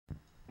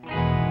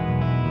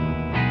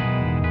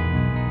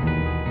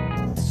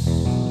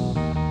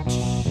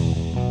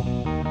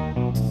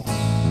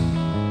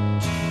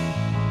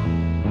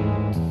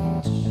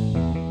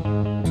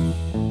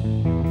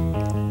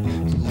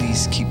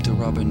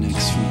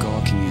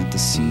gawking at the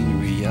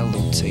scenery.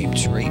 Yellow tape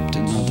draped,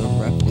 another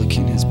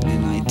replicant has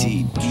been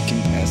ID'd.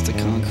 Peeking past the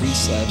concrete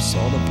slab,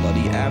 saw the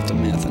bloody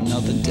aftermath.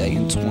 Another day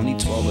in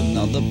 2012,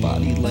 another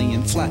body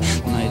laying flat.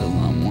 Night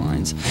alarm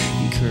whines,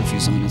 and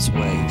curfew's on its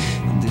way.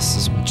 And this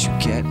is what you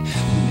get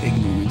when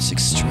ignorance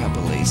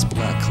extrapolates.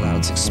 Black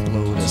clouds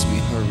explode as we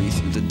hurry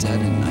through the dead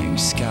of night. We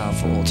scour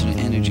for alternate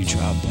energy,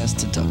 try best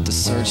to duck the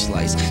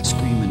searchlights.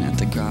 Screaming at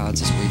the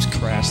gods as waves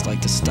crash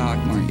like the stock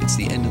market. It's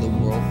the end of the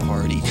world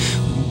party.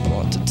 We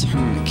bought the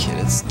tourniquet.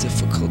 It's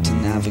difficult to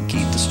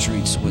navigate the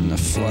streets when they're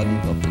flooding,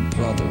 but Big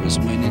Brother is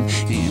winning,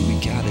 and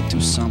we gotta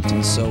do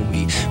something. So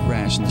we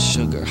ration the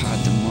sugar,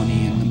 hide the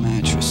money in the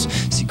mattress,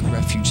 seek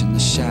refuge in the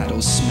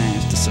shadows,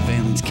 smash the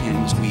surveillance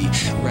cameras. We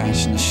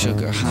ration the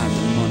sugar, hide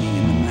the money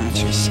in the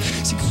mattress,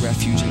 seek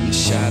refuge in the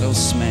shadows,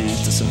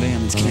 smash the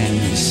surveillance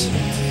cameras.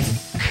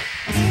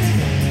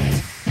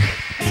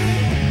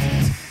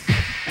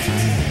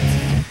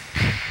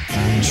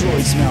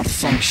 Droids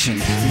malfunction,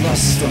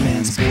 lust for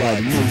man's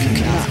blood. No, you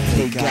cannot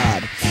play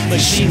God.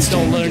 Machines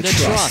don't learn to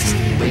trust.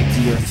 Rape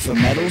the earth for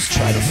metals,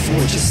 try to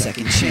forge a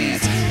second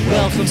chance.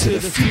 Welcome to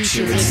the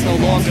future, it's no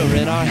longer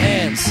in our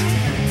hands.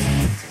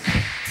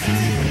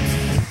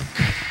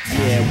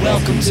 Yeah,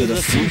 welcome to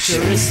the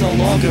future, it's no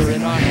longer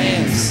in our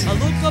hands. I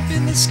look up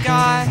in the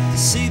sky to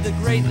see the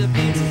great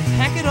Nibiru.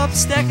 Pack it up,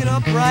 stack it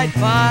up, right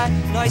by.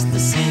 Nice to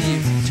see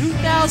you.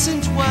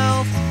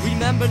 2012,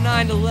 remember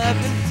 9/11?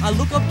 I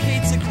look up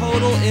Kate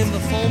Zacodal in the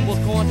phone book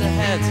on to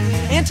heads.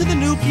 And to the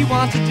nuke you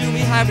want to do me,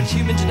 hybrid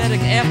human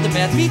genetic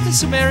aftermath. Meet the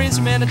Sumerians,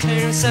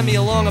 humanitarians, send me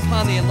along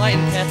upon the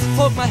enlightened path.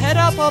 Poke my head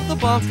up of the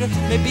bunker,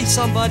 maybe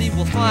somebody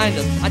will find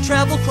us. I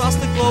travel across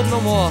the globe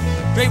no more.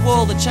 Great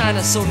Wall of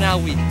China, so now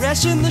we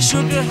ration the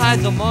sugar, hide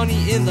the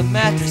money in the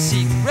mattress,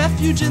 seek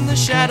refuge in the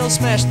shadows,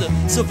 smash the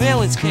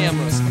surveillance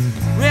cameras.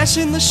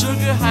 Ration the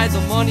sugar, hide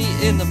the money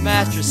in the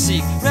mattress,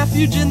 seek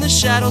refuge in the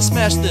shadows,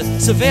 smash the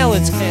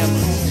surveillance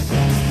cameras.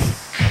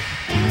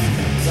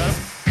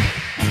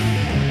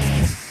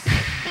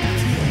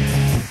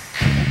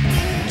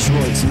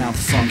 Droids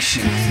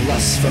malfunction,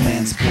 lust for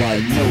man's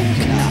blood. No, you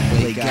cannot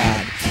play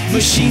God.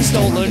 Machines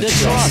don't learn to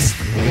trust.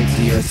 Rape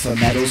the earth for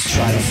metals,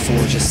 try to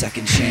forge a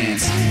second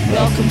chance.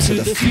 Welcome to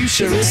the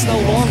future, it's no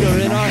longer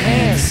in our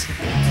hands.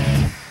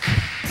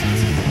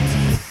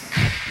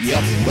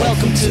 Yup,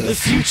 Welcome to the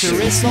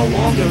future, it's no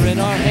longer in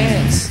our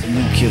hands.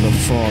 Nuclear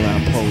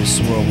fallout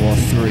post World War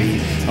III.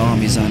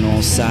 Armies on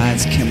all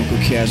sides, chemical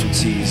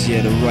casualties.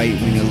 Yeah, the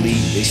right-wing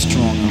elite, they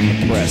strong on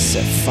the press.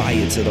 Set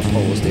fire to the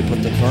polls, they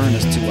put the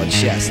burners to our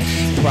chest.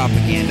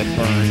 Propaganda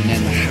burned,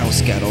 and the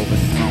house got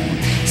overthrown.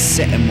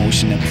 Set in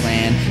motion a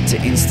plan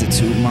to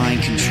institute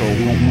mind control.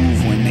 We won't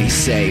move when they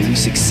say. We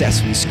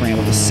successfully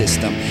scramble the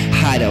system.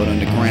 Hide out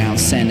underground,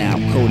 send out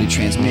coded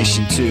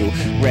transmission to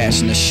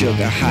ration the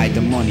sugar, hide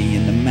the money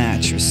in the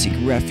mattress, seek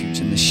refuge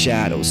in the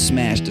shadows,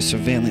 smash the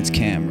surveillance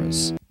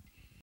cameras.